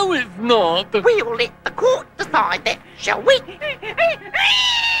 You know it's not. We'll let the court decide that, shall we?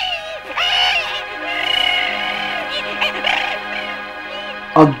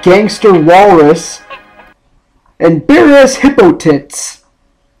 A gangster walrus and bare-ass hippo tits.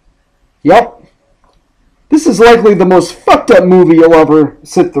 Yep. This is likely the most fucked up movie you'll ever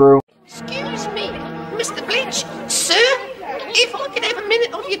sit through. Excuse me, Mr. Bleach. Sir, if I could have a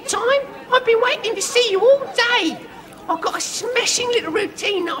minute of your time, I've been waiting to see you all day. I've got a smashing little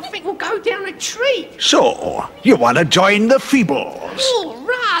routine that I think will go down a treat. So, you want to join the Feebles? Oh,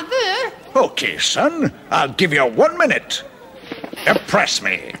 rather. Okay, son. I'll give you 1 minute. Impress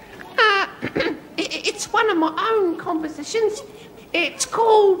me. It's one of my own compositions. It's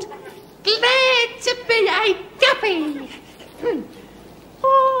called Glad to Be a Guppy.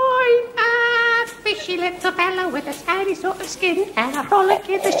 I'm a fishy little fellow with a sandy sort of skin, and I frolic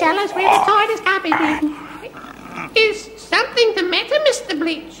in the shallows where the tide is coming in. Is something the matter, Mr.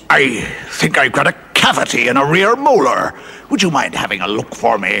 Bleach? I think I've got a cavity in a rear molar. Would you mind having a look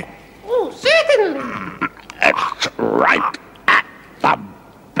for me? Oh, certainly. It's right at the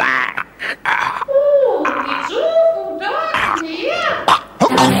back. Oh, it's awful dark in here.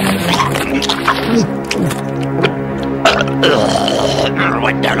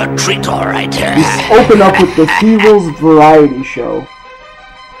 Went down a treat, all right. This open up with the Feebles variety show.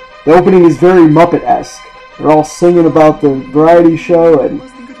 The opening is very Muppet-esque. They're all singing about the variety show, and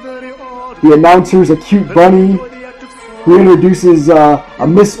the announcer's a cute bunny who introduces a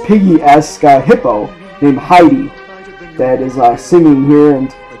Miss Piggy-esque hippo named Heidi that is singing here,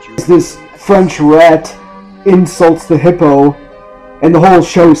 and this French rat insults the hippo, and the whole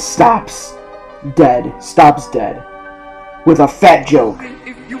show stops dead, with a fat joke.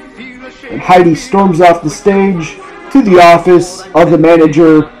 And Heidi storms off the stage to the office of the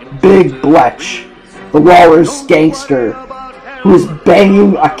manager, Big Bletch, the walrus gangster, who is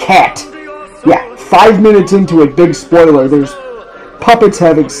banging a cat. Yeah, 5 minutes into it, big spoiler, there's puppets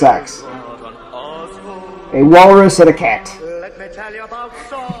having sex. A walrus and a cat.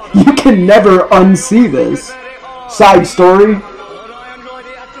 You can never unsee this. Side story.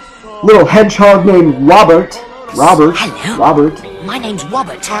 Little hedgehog named Robert. My name's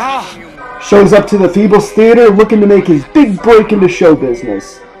Robert. Shows up to the Feebles Theater looking to make his big break into show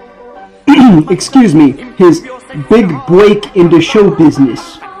business. Excuse me, his big break into show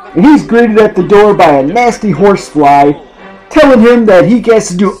business. And he's greeted at the door by a nasty horsefly, telling him that he has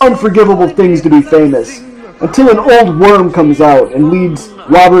to do unforgivable things to be famous, until an old worm comes out and leads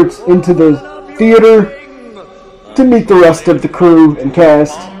Robert into the theater to meet the rest of the crew and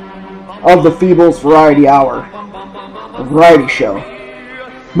cast of the Feebles Variety Hour. A variety show.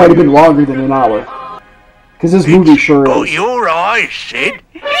 Might have been longer than an hour. Because this movie sure is. Oh, your eyes, Sid.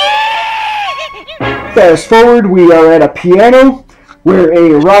 Fast forward, we are at a piano where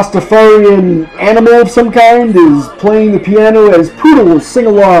a Rastafarian animal of some kind is playing the piano as poodles sing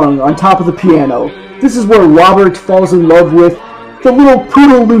along on top of the piano. This is where Robert falls in love with the little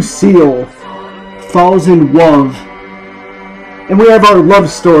poodle Lucille. Falls in love. And we have our love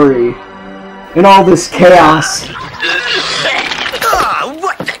story in all this chaos.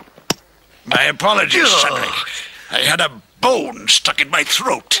 My apologies, Sonny. I had a bone stuck in my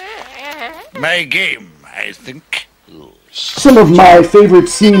throat. my game, I think. Some of my favorite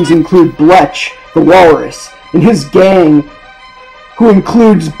scenes include Bletch, the walrus, and his gang, who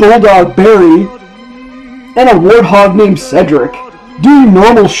includes Bulldog Barry and a warthog named Cedric, doing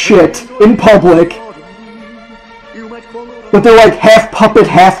normal shit in public, but they're like half puppet,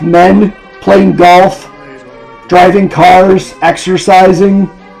 half men, playing golf, driving cars, exercising.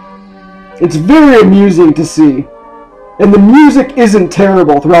 It's very amusing to see. And the music isn't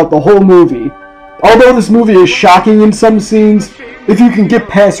terrible throughout the whole movie. Although this movie is shocking in some scenes, if you can get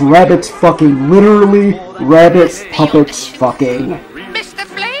past rabbits fucking, literally, rabbits, puppets, fucking.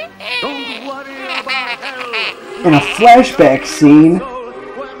 In a flashback scene,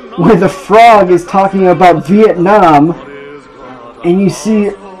 where the frog is talking about Vietnam, and you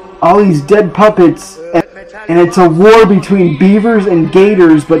see all these dead puppets, and it's a war between beavers and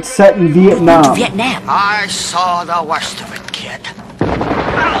gators, but set in Vietnam. I saw the worst of it, kid.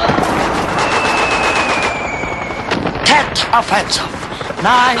 Tet Offensive,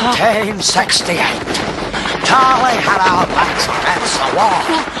 1968. Charlie had our backs against the wall.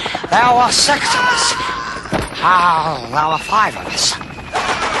 There were 6 of us. There were 5 of us.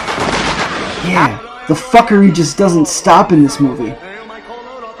 Yeah, the fuckery just doesn't stop in this movie.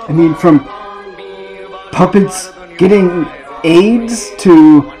 I mean, from puppets getting AIDS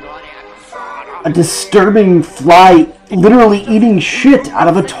to a disturbing fly literally eating shit out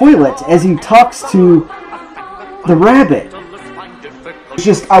of a toilet as he talks to the rabbit. It's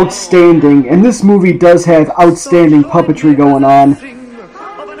just outstanding, and this movie does have outstanding puppetry going on.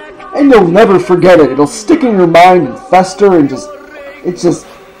 And you'll never forget it. It'll stick in your mind and fester, and it's just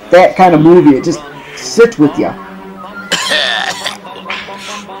that kind of movie. It just sits with you.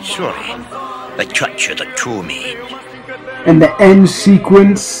 Sorry, I touched you the two mean. And the end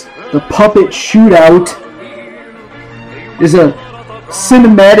sequence, the puppet shootout, is a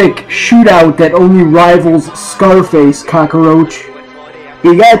cinematic shootout that only rivals Scarface, Cockroach.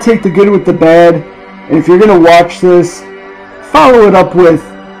 You gotta take the good with the bad, and if you're gonna watch this, follow it up with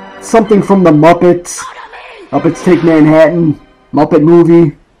something from the Muppets. Muppets Take Manhattan, Muppet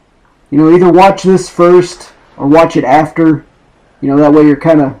movie. You know, either watch this first or watch it after. You know, that way you're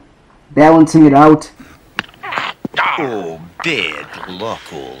kind of balancing it out. Oh, big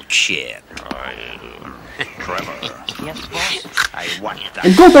local chip. Trevor. Yes, boss? I want that.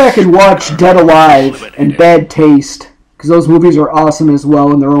 And go back and watch Dead Alive and Bad Taste, because those movies are awesome as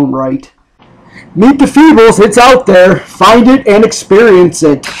well in their own right. Meet the Feebles, it's out there. Find it and experience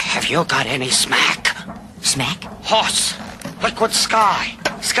it. Have you got any smack? Smack? Horse, liquid sky,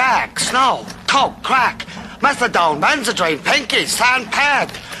 skag, snow, coke, crack, methadone, benzodrine, pinky, sandpad,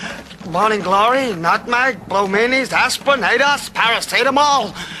 morning glory, nutmeg, blue minis, aspirin, ADOS,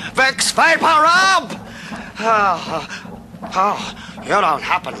 paracetamol, Vicks Vapor Rub. You don't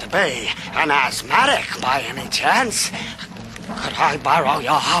happen to be an asthmatic by any chance? Could I borrow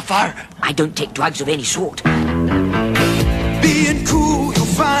your hopper? I don't take drugs of any sort. Being cool, you'll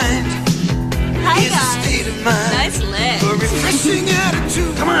find. Hi, is a state of mind. Nice lips. A refreshing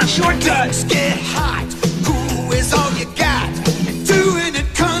attitude. Come on, short Things get hot. Cool is all you got. Doing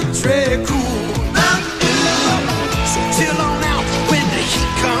it country cool. So chill on out when the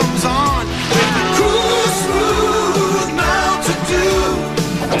heat comes on. With the cool, smooth Mountain Dew.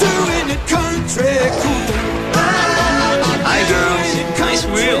 Doing it country cool. Hi, girls. Nice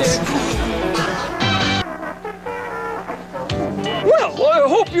wheels. Well, I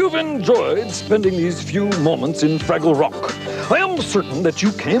hope you've enjoyed spending these few moments in Fraggle Rock. I am certain that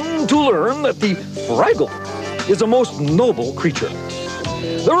you came to learn that the Fraggle is a most noble creature.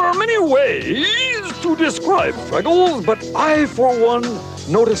 There are many ways to describe Fraggles, but I, for one,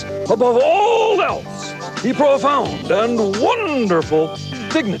 notice above all else the profound and wonderful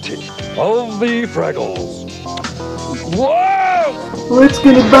dignity of the Fraggles. Wow! Let's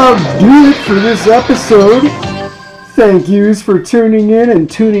get about do it for this episode. Thank yous for tuning in and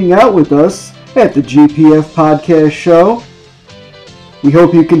tuning out with us at the GPF Podcast Show. We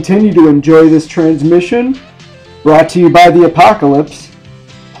hope you continue to enjoy this transmission, brought to you by the Apocalypse.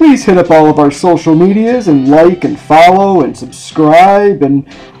 Please hit up all of our social medias and like and follow and subscribe and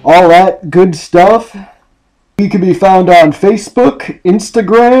all that good stuff. We can be found on Facebook,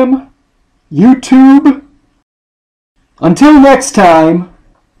 Instagram, YouTube. Until next time,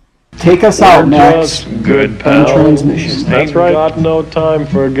 take us out, Max. Good pals. Transmission. Ain't got no time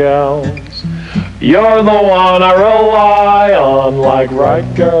for gals. You're the one I rely on, like right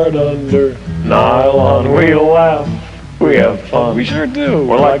guard under nylon. We laugh, we have fun. We sure do.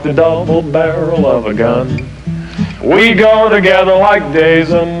 We're like the double barrel of a gun. We go together like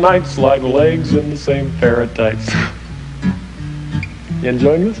days and nights, like legs in the same pair of tights. You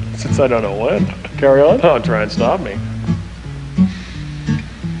enjoying this? Since I don't know when. Carry on. Don't try and stop me.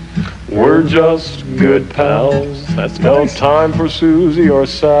 We're just good pals. That's no time for Susie or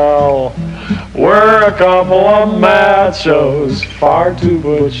Sal. We're a couple of machos, far too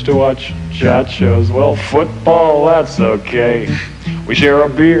butch to watch chat shows. Well, football, that's okay. We share a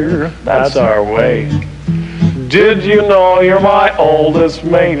beer, that's our way. Did you know you're my oldest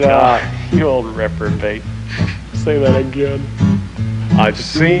mate? Ah, you old reprobate. Say that again. I've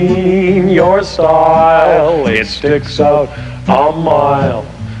seen your style, it sticks out a mile.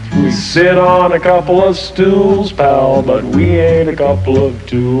 We sit on a couple of stools, pal, but we ain't a couple of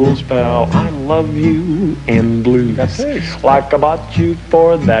tools, pal. I love you in blues, like I bought you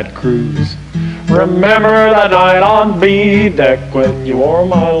for that cruise. Remember that night on B-deck when you wore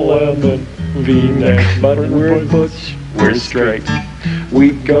my lemon V-neck? But we're butch, we're straight.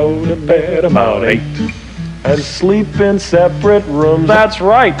 We go to bed about 8 and sleep in separate rooms. That's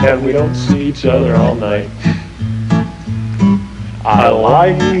right, and we don't see each other all night. I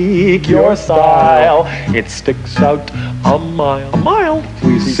like your style, it sticks out a mile. A mile?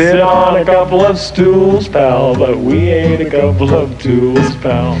 We sit on a couple of stools, pal, but we ain't a couple of tools,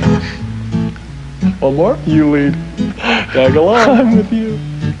 pal. One more? You lead. Tag along. I'm with you.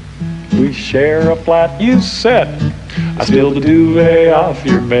 We share a flat, you said. I steal the duvet off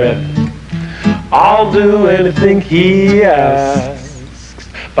your bed. I'll do anything he asks,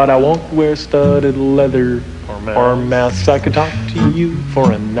 but I won't wear studded leather or masks. I could talk to you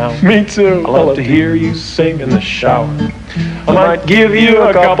for an hour. Me too. I love to hear you sing in the shower. I might give you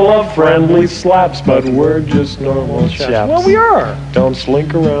a couple of friendly slaps, but we're just normal chaps. Well, we are. Don't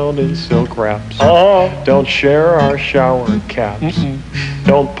slink around in silk wraps. Don't share our shower caps.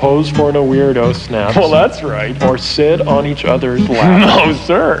 Don't pose for no weirdo snaps. Well, that's right. Or sit on each other's laps. No,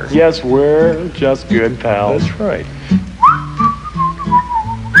 sir. Yes, we're just good pals. That's right.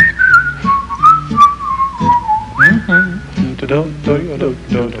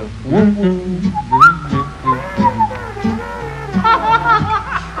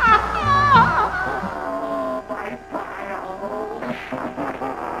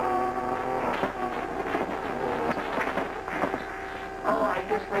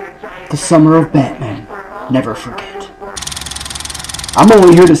 The Summer of Batman. Never forget. I'm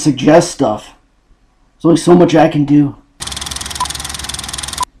only here to suggest stuff. There's only so much I can do.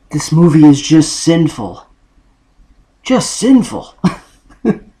 This movie is just sinful. Just sinful.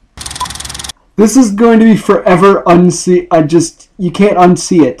 This is going to be forever unsee. You can't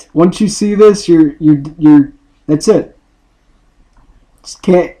unsee it. Once you see this, you're that's it. Just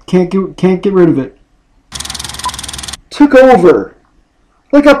can't get rid of it. Took over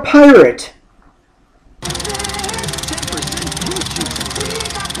like a pirate.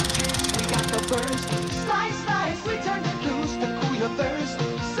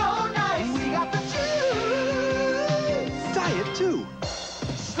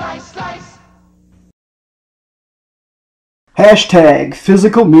 Hashtag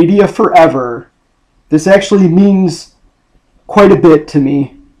physical media forever. This actually means quite a bit to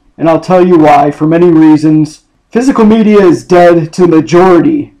me, and I'll tell you why. For many reasons, physical media is dead to the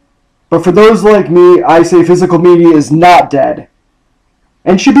majority, but for those like me, I say physical media is not dead,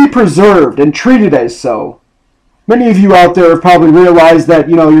 and should be preserved and treated as so. Many of you out there have probably realized that,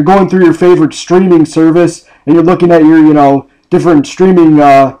 you're going through your favorite streaming service, and you're looking at your, different streaming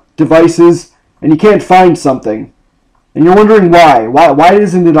devices, and you can't find something. And you're wondering why. Why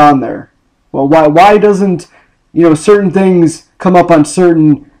isn't it on there? Well, why doesn't, certain things come up on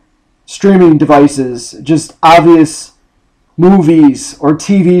certain streaming devices? Just obvious movies or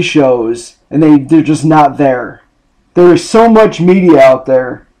TV shows, and they're just not there. There is so much media out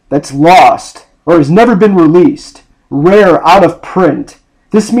there that's lost or has never been released, rare, out of print.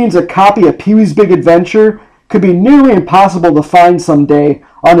 This means a copy of Pee-wee's Big Adventure could be nearly impossible to find someday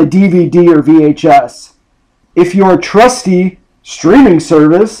on a DVD or VHS. If your trusty streaming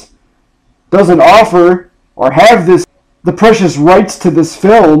service doesn't offer or have the precious rights to this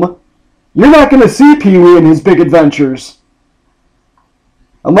film, you're not going to see Pee-wee and his Big Adventures.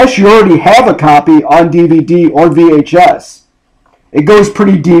 Unless you already have a copy on DVD or VHS. It goes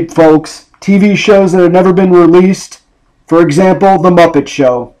pretty deep, folks. TV shows that have never been released. For example, The Muppet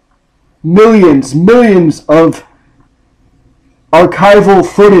Show. Millions of archival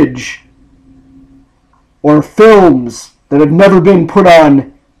footage or films that have never been put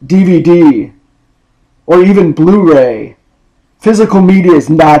on DVD or even Blu-ray. Physical media is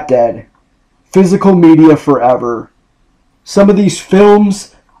not dead. Physical media forever. Some of these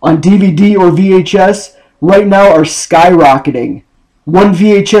films on DVD or VHS right now are skyrocketing. One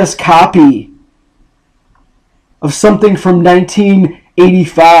VHS copy of something from 19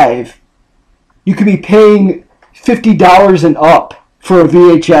 $85. You could be paying $50 and up for a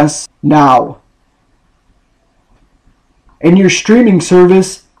VHS now. And your streaming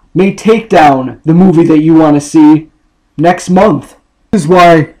service may take down the movie that you want to see next month. This is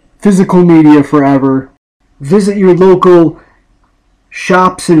why physical media forever. Visit your local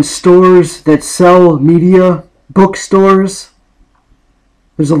shops and stores that sell media, bookstores.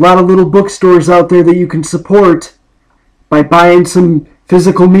 There's a lot of little bookstores out there that you can support by buying some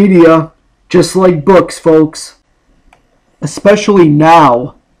physical media, just like books, folks. Especially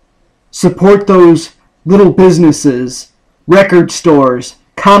now, support those little businesses, record stores,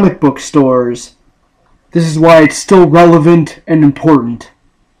 comic book stores. This is why it's still relevant and important.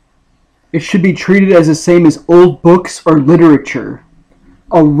 It should be treated as the same as old books or literature.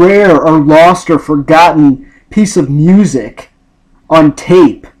 A rare or lost or forgotten piece of music on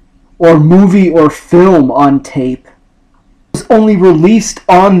tape, or movie or film on tape, is only released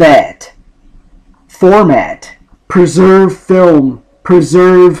on that format. Preserve film,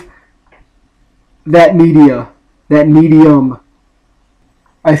 preserve that media, that medium.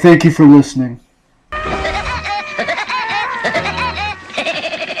 I thank you for listening.